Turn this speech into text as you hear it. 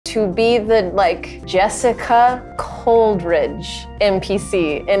to be the, like, Jessica Coolidge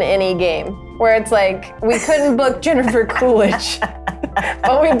NPC in any game. Where it's like, we couldn't book Jennifer Coolidge,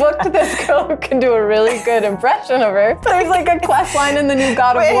 but we booked this girl who can do a really good impression of her. There's like a quest line in the new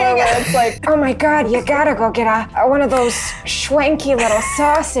God of War where it's like, oh my God, you gotta go get one of those schwanky little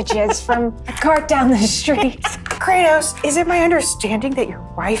sausages from a cart down the street. Kratos, is it my understanding that your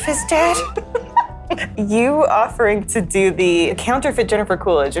wife is dead? You offering to do the counterfeit Jennifer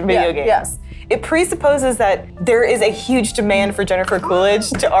Coolidge in video games. Yes. It presupposes that there is a huge demand for Jennifer Coolidge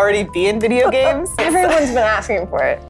to already be in video games. Everyone's been asking for it.